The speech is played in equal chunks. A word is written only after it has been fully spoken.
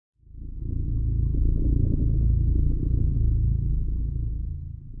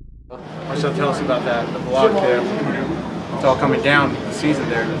Marcel, tell us about that, the block there. It's all coming down the season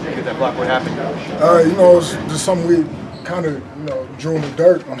there to get that block. What happened? You know, it's just something we kind of, you know, drew in the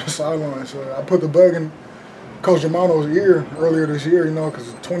dirt on the sideline. So I put the bug in Coach Germano's ear earlier this year, you know, because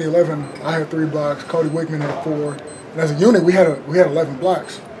in 2011 I had 3 blocks, Cody Wickman had 4, and as a unit we had 11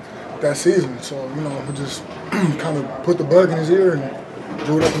 blocks that season. So you know, we just kind of put the bug in his ear and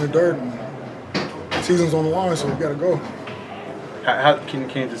drew it up in the dirt. And the season's on the line, so we got to go. How can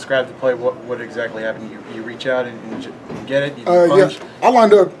you describe the play? What exactly happened? You reach out and get it? You punch? Yeah, I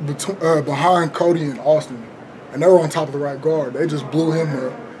lined up behind Cody and Austin, and they were on top of the right guard. They just blew him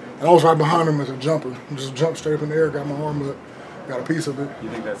up, and I was right behind him as a jumper. Just jumped straight up in the air, got my arm up, got a piece of it. You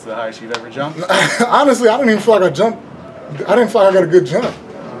think that's the highest you've ever jumped? Honestly, I didn't even feel like I jumped. I didn't feel like I got a good jump,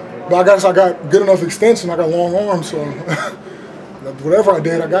 but I guess I got good enough extension. I got long arms, so whatever I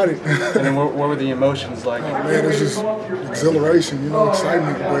did, I got it. And then what were the emotions like? Oh, man, it's just exhilaration, you know,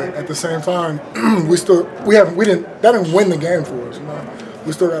 excitement. But at the same time, that didn't win the game for us. You know,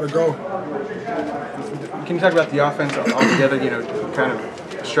 we still got to go. Can you talk about the offense altogether? You know, kind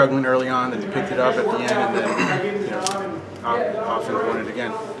of struggling early on, then you picked it up at the end, and then you know, offense won it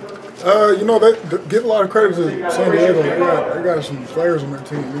again. You know, they give a lot of credit to San Diego. They got some players on their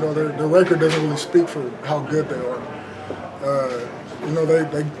team. You know, their record doesn't really speak for how good they are. You know,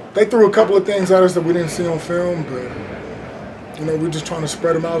 they threw a couple of things at us that we didn't see on film, but you know, we're just trying to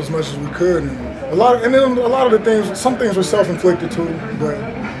spread them out as much as we could. And then a lot of the things, some things were self-inflicted too. But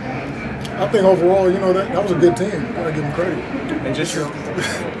I think overall, you know, that was a good team. You gotta give them credit. And just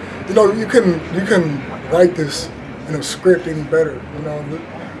you know, you couldn't write this in a script any better. You know,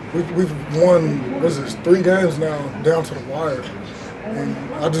 we've won, what is this, 3 games now down to the wire, and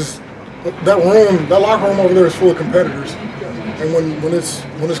that locker room over there is full of competitors. And when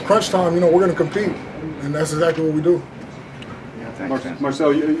it's crunch time, you know, we're going to compete, and that's exactly what we do. Yeah, thanks,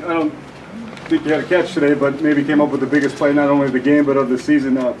 Marcel, I don't think you had a catch today, but maybe came up with the biggest play not only of the game but of the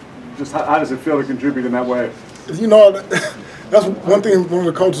season. Just how does it feel to contribute in that way? You know, that's one thing one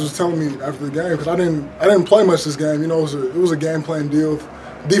of the coaches was telling me after the game, because I didn't play much this game. You know, it was a game plan deal.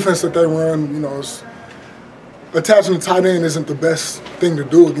 Defense that they run, you know, attaching the tight end isn't the best thing to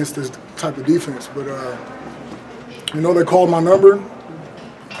do against this type of defense, but. You know, they called my number,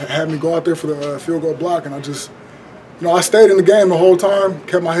 had me go out there for the field goal block, and I just, you know, I stayed in the game the whole time,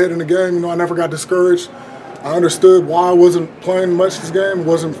 kept my head in the game. You know, I never got discouraged. I understood why I wasn't playing much this game. It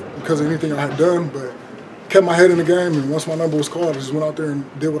wasn't because of anything I had done, but kept my head in the game, and once my number was called, I just went out there and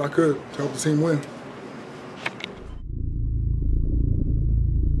did what I could to help the team win.